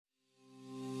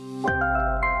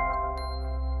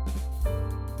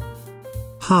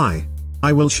Hi.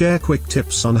 I will share quick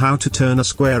tips on how to turn a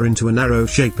square into an arrow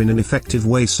shape in an effective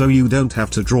way so you don't have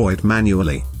to draw it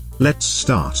manually. Let's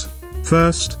start.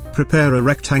 First, prepare a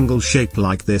rectangle shape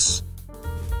like this.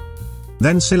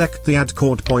 Then select the Add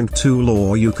Chord Point tool,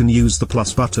 or you can use the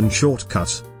plus button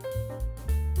shortcut.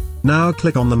 Now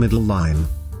click on the middle line.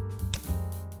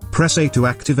 Press A to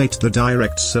activate the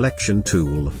Direct Selection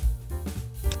tool.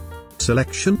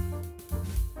 Selection.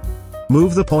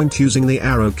 Move the point using the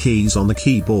arrow keys on the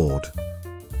keyboard.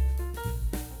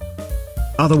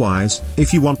 Otherwise,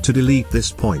 if you want to delete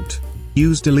this point,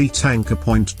 use Delete Anchor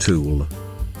Point tool.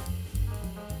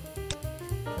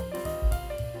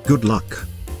 Good luck.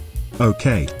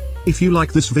 Okay. If you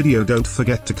like this video, don't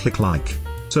forget to click like,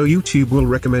 so YouTube will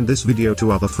recommend this video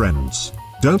to other friends.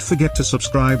 Don't forget to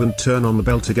subscribe and turn on the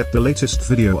bell to get the latest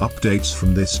video updates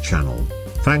from this channel.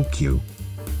 Thank you.